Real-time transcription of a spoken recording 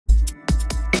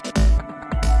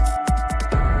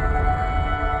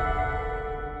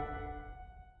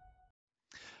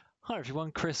Hi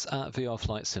everyone, Chris at VR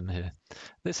Flight Sim here.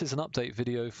 This is an update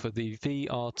video for the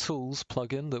VR Tools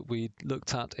plugin that we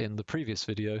looked at in the previous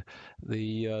video.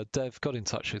 The dev got in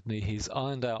touch with me. He's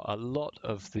ironed out a lot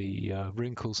of the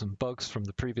wrinkles and bugs from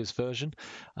the previous version.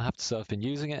 I have to say I've been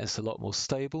using it. It's a lot more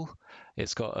stable.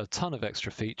 It's got a ton of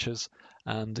extra features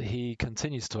and he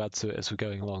continues to add to it as we're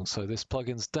going along. So this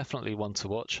plugin's definitely one to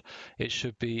watch. It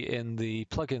should be in the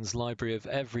plugins library of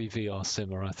every VR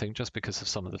simmer, I think, just because of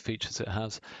some of the features it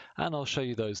has. And I'll show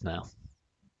you those now.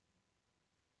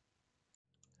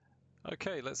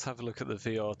 Okay, let's have a look at the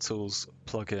VR Tools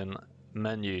plugin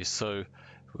menu. So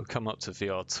we'll come up to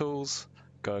VR Tools,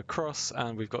 go across,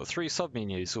 and we've got three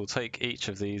submenus. We'll take each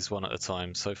of these one at a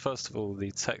time. So first of all, the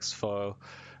text file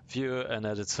viewer and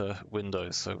editor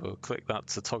window. So we'll click that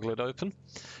to toggle it open.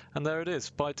 And there it is.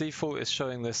 By default, it's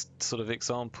showing this sort of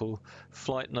example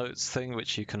flight notes thing,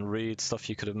 which you can read, stuff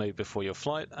you could have made before your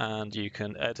flight, and you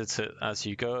can edit it as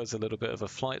you go as a little bit of a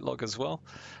flight log as well.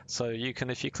 So you can,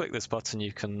 if you click this button,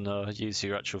 you can use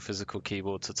your actual physical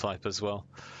keyboard to type as well.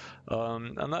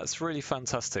 And that's really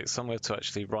fantastic, somewhere to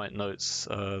actually write notes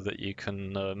that you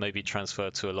can maybe transfer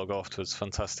to a log afterwards.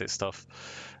 Fantastic stuff.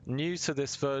 New to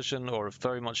this version, or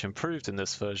very much improved in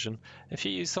this version, if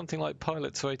you use something like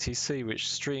Pilot to ATC, which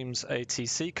streams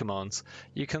ATC commands,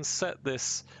 you can set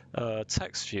this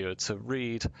text viewer to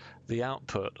read the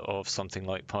output of something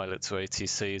like Pilot to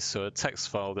ATC, so a text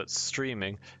file that's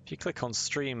streaming. If you click on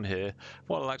stream here,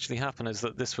 what will actually happen is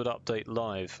that this would update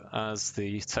live as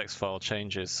the text file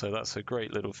changes, so that's a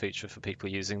great little feature for people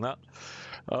using that.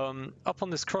 Up on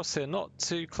this cross here, not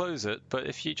to close it, but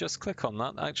if you just click on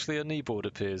that, actually a kneeboard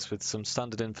appears with some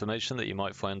standard information that you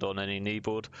might find on any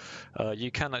kneeboard.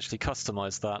 You can actually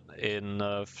customize that in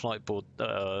flightboard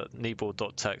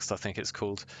kneeboard.txt, I think it's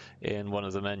called, in one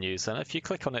of the menus. And if you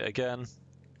click on it again,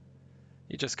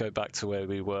 you just go back to where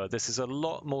we were. This is a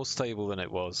lot more stable than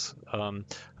it was. I'll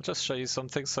just show you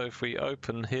something. So if we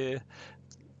open here,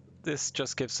 this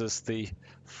just gives us the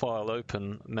file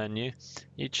open menu.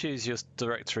 You choose your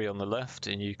directory on the left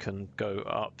and you can go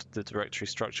up the directory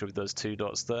structure with those two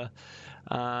dots there.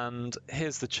 And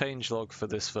here's the changelog for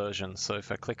this version. So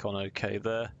if I click on OK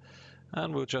there,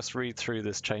 and we'll just read through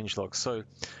this changelog. So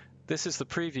this is the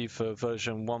preview for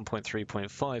version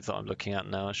 1.3.5 that I'm looking at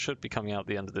now. It should be coming out at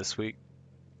the end of this week.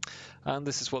 And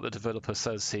this is what the developer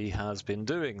says he has been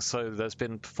doing. So there's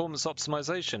been performance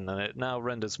optimization, and it now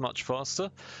renders much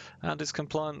faster and is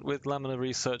compliant with Laminar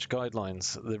research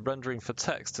guidelines. The rendering for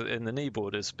text in the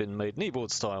kneeboard has been made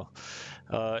kneeboard style.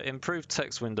 Improved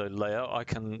text window layout, I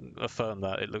can affirm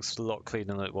that. It looks a lot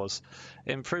cleaner than it was.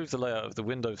 Improved the layout of the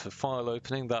window for file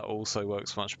opening, that also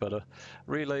works much better.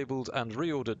 Relabeled and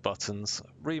reordered buttons.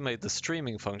 Remade the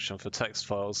streaming function for text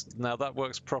files. Now that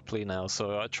works properly now,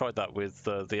 so I tried that with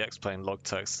the X-Plane log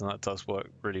text, and that does work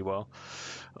really well.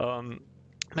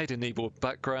 Made a kneeboard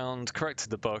background, corrected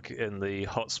the bug in the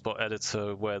Hotspot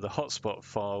Editor where the hotspot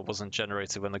file wasn't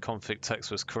generated when the config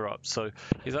text was corrupt. So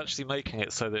he's actually making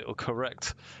it so that it will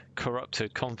correct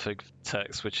corrupted config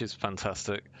text, which is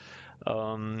fantastic.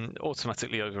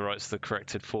 Automatically overwrites the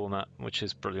corrected format, which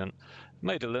is brilliant.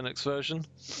 Made a Linux version,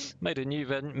 made a new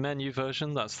menu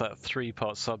version, that's that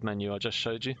three-part submenu I just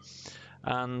showed you,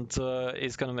 and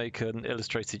is going to make an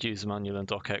illustrated user manual in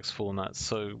docx format.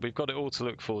 So we've got it all to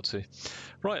look forward to.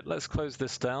 Right, let's close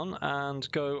this down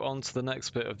and go on to the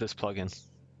next bit of this plugin.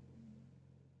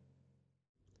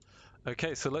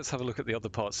 Okay, so let's have a look at the other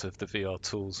parts of the VR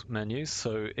Tools menu.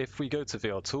 So if we go to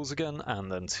VR Tools again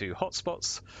and then to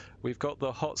Hotspots, we've got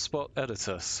the Hotspot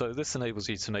Editor. So this enables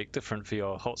you to make different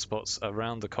VR hotspots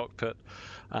around the cockpit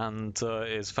and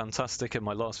is fantastic. In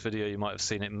my last video, you might have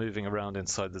seen it moving around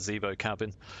inside the Zeebo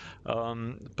cabin.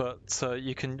 But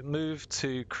you can move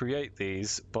to create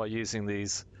these by using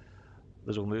these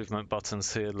little movement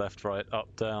buttons here, left, right,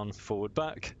 up, down, forward,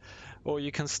 back. Or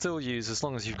you can still use, as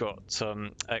long as you've got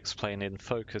X-Plane in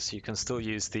focus, you can still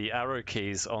use the arrow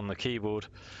keys on the keyboard.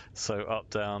 So up,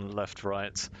 down, left,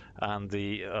 right, and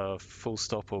the full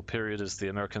stop or period, as the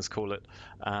Americans call it,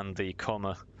 and the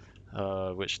comma,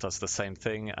 which does the same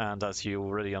thing. And as you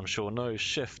already, I'm sure, know,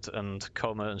 shift and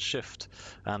comma and shift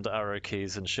and arrow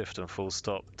keys and shift and full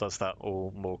stop does that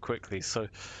all more quickly. So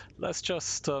let's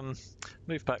just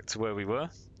move back to where we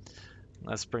were.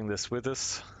 Let's bring this with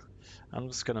us. I'm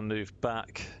just going to move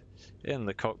back in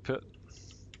the cockpit.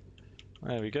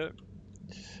 There we go.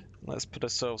 Let's put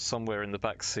ourselves somewhere in the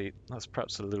back seat. That's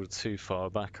perhaps a little too far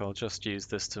back. I'll just use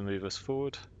this to move us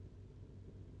forward.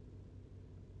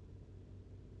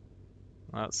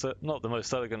 That's it. Not the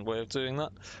most elegant way of doing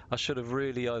that. I should have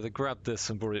really either grabbed this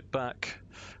and brought it back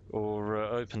or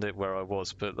opened it where I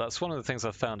was, but that's one of the things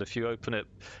I found. If you open it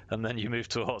and then you move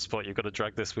to a hotspot, you've got to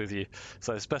drag this with you.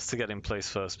 So it's best to get in place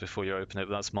first before you open it.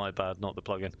 But that's my bad, not the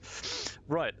plugin.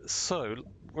 Right, so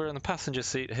we're in the passenger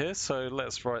seat here, so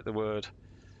let's write the word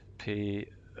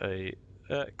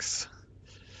PAX.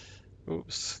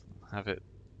 Oops, have it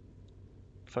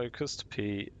focused.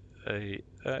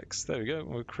 PAX, there we go.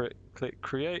 We'll click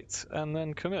create and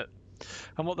then commit.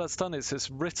 And what that's done is it's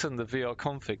written the VR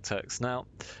config text. Now,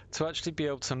 to actually be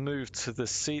able to move to the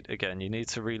seat again, you need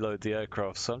to reload the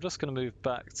aircraft. So I'm just going to move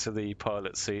back to the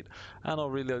pilot seat and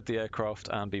I'll reload the aircraft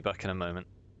and be back in a moment.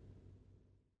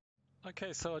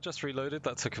 Okay, so I just reloaded.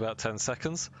 That took about 10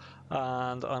 seconds.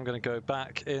 And I'm going to go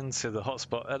back into the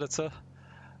Hotspot Editor.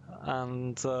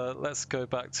 And let's go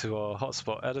back to our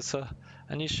Hotspot Editor.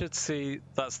 And you should see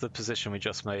that's the position we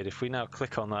just made. If we now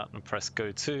click on that and press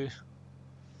Go To,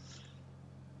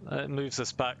 it moves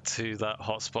us back to that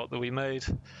hotspot that we made.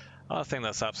 I think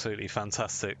that's absolutely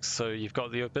fantastic. So you've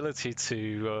got the ability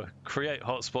to create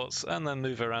hotspots and then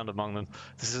move around among them.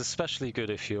 This is especially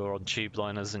good if you're on tube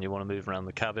liners and you want to move around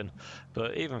the cabin.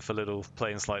 But even for little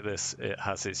planes like this, it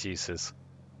has its uses.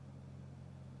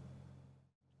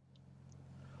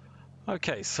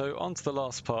 Okay, so on to the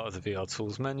last part of the VR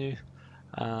Tools menu.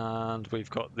 And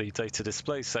we've got the data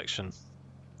display section.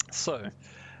 So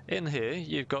in here,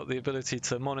 you've got the ability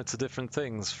to monitor different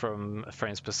things from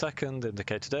frames per second,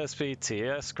 indicated airspeed,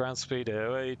 TES, ground speed,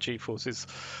 AOA, G-forces,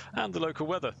 and the local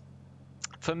weather.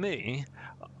 For me,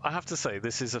 I have to say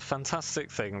this is a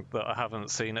fantastic thing that I haven't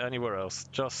seen anywhere else.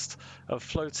 Just a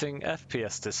floating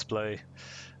FPS display.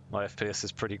 My FPS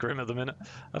is pretty grim at the minute.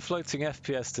 A floating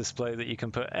FPS display that you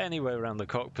can put anywhere around the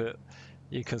cockpit.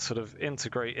 You can sort of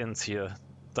integrate into your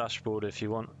dashboard if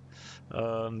you want.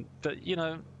 But, you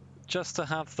know, just to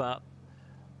have that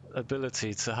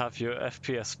ability to have your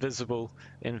FPS visible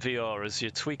in VR as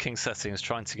you're tweaking settings,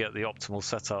 trying to get the optimal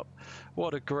setup.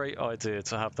 What a great idea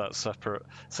to have that separate.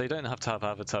 So you don't have to have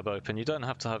AvaTab open. You don't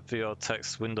have to have VR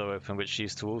text window open, which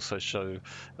used to also show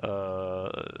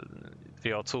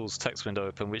VR Tools text window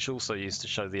open, which also used to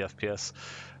show the FPS.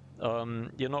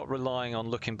 You're not relying on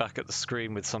looking back at the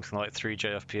screen with something like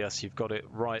 3J FPS. You've got it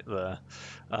right there,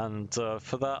 and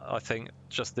for that, I think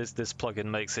just this plugin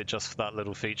makes it just for that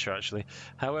little feature actually.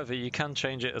 However, you can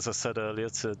change it, as I said earlier,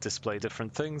 to display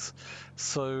different things.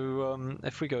 So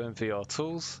if we go in VR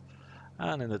Tools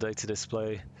and in the data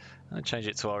display and change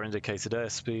it to our indicated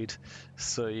airspeed,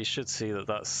 so you should see that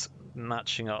that's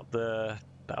matching up there,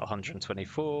 about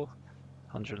 124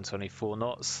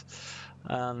 knots.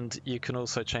 And you can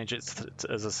also change it to,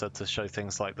 as I said, to show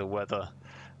things like the weather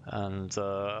and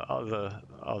other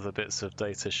bits of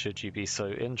data should you be so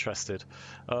interested.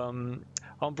 On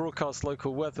broadcast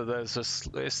local weather, it's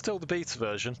still the beta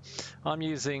version. I'm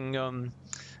using Active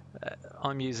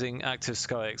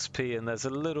SkyMaxxPro, and there's a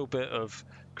little bit of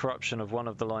corruption of one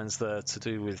of the lines there to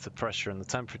do with the pressure and the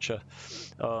temperature,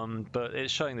 but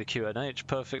it's showing the QNH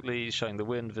perfectly, showing the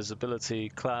wind, visibility,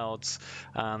 clouds,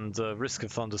 and risk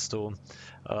of thunderstorm,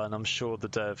 and I'm sure the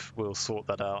dev will sort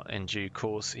that out in due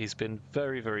course. He's been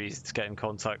very, very easy to get in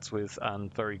contact with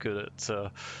and very good at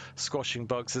squashing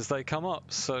bugs as they come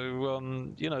up.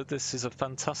 So you know, this is a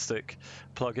fantastic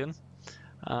plugin,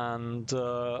 and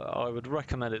I would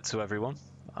recommend it to everyone.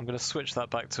 I'm going to switch that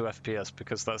back to FPS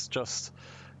because that's just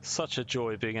such a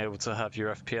joy being able to have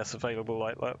your FPS available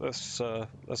like that. Let's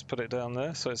put it down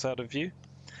there so it's out of view.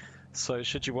 So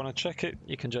should you want to check it,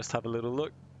 you can just have a little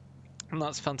look. And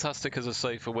that's fantastic, as I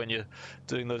say, for when you're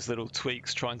doing those little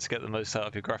tweaks, trying to get the most out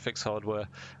of your graphics hardware.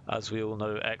 As we all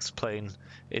know, X-Plane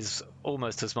is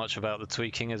almost as much about the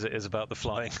tweaking as it is about the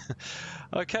flying.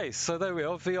 Okay, so there we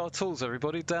are, VR Tools,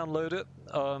 everybody. Download it.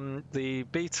 The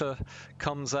beta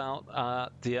comes out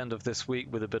at the end of this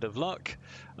week with a bit of luck.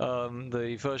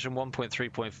 The version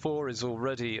 1.3.4 is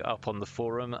already up on the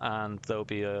forum, and there'll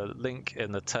be a link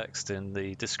in the text in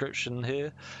the description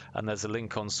here, and there's a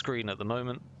link on screen at the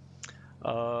moment.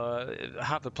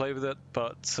 Have a play with it,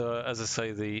 but as I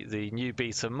say, the new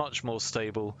beta, much more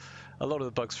stable. A lot of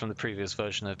the bugs from the previous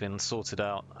version have been sorted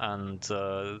out, and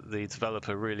the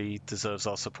developer really deserves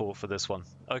our support for this one.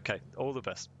 Okay, all the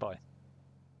best. Bye.